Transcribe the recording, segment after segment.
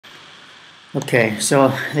Okay, so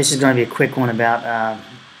this is going to be a quick one about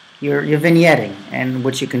your vignetting and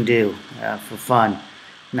what you can do for fun.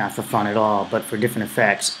 Not for fun at all, but for different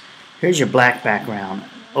effects. Here's your black background.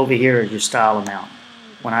 Over here is your style amount.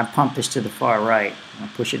 When I pump this to the far right, I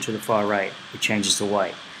push it to the far right, it changes to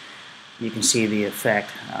white. You can see the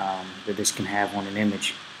effect that this can have on an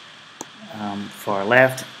image. Far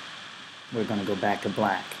left, we're going to go back to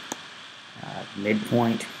black.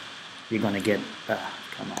 Midpoint, you're going to get,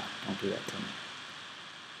 come on, don't do that to me.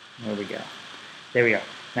 There we go. There we are.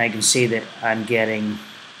 Now you can see that I'm getting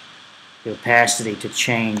the opacity to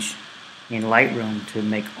change in Lightroom to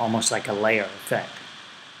make almost like a layer effect.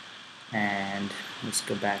 And let's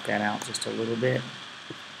go back that out just a little bit.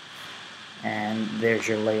 And there's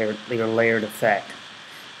your layered effect.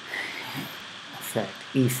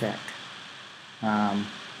 Effect.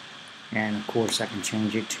 And of course I can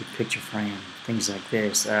change it to picture frame, things like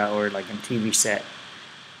this, or like a TV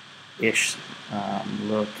set-ish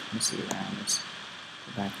look. Let's see around this.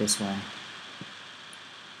 Go back this way.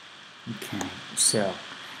 Okay, so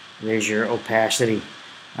there's your opacity.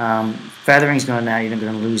 Feathering's going now. You're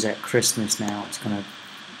going to lose that crispness now. It's going to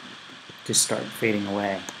just start fading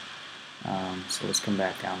away. So let's come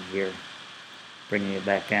back down here, bringing it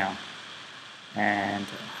back down. And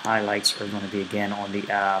highlights are going to be again on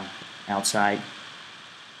the outside.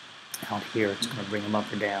 Out here, it's going to bring them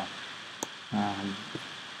up or down.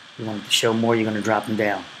 You want it to show more, you're going to drop them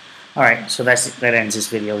down. All right, so that ends this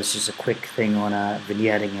video. This is a quick thing on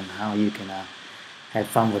vignetting and how you can have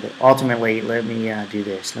fun with it. Ultimately, let me do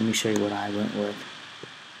this. Let me show you what I went with,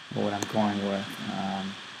 or what I'm going with.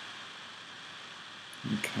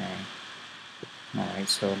 Okay. All right,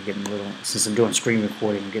 so I'm getting a little, since I'm doing screen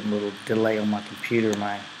recording, I'm getting a little delay on my computer.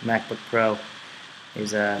 My MacBook Pro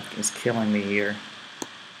is killing me here.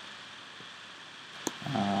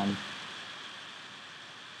 Come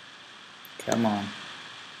on.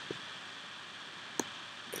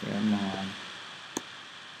 Come on.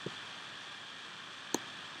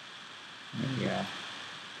 There we go.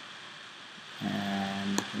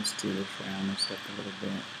 And let's do this round this up a little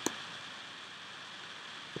bit.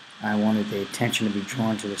 I wanted the attention to be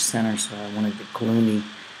drawn to the center, so I wanted the gloomy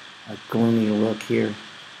look here.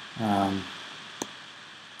 And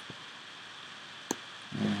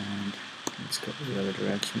let's go the other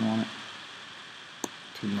direction on it.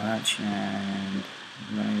 Too much, and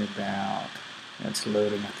right about, that's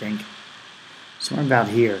loading, I think. Somewhere about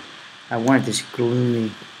here. I wanted this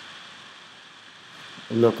gloomy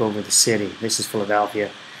look over the city. This is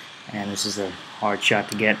Philadelphia, and this is a hard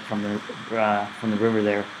shot to get from the river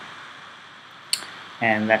there.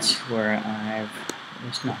 And that's where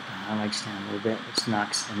let's knock the highlights down a little bit. Let's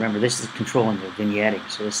knock. Remember, this is controlling the vignetting,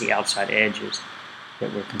 so this is the outside edges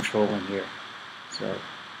that we're controlling here. So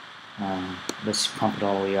let's pump it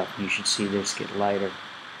all the way up, and you should see this get lighter.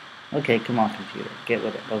 Okay, come on, computer, get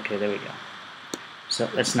with it. Okay, there we go. So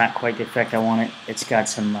that's not quite the effect I wanted. It's got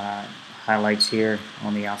some highlights here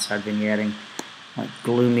on the outside vignetting, like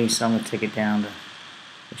gloomy. So I'm going to take it down to.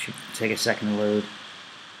 It should take a second to load.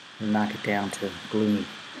 And knock it down to gloomy.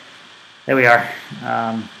 There we are.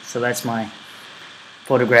 So that's my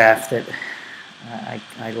photograph that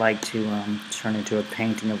I like to turn into a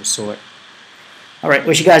painting of a sort. All right,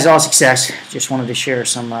 wish you guys all success. Just wanted to share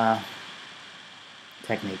some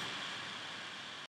technique.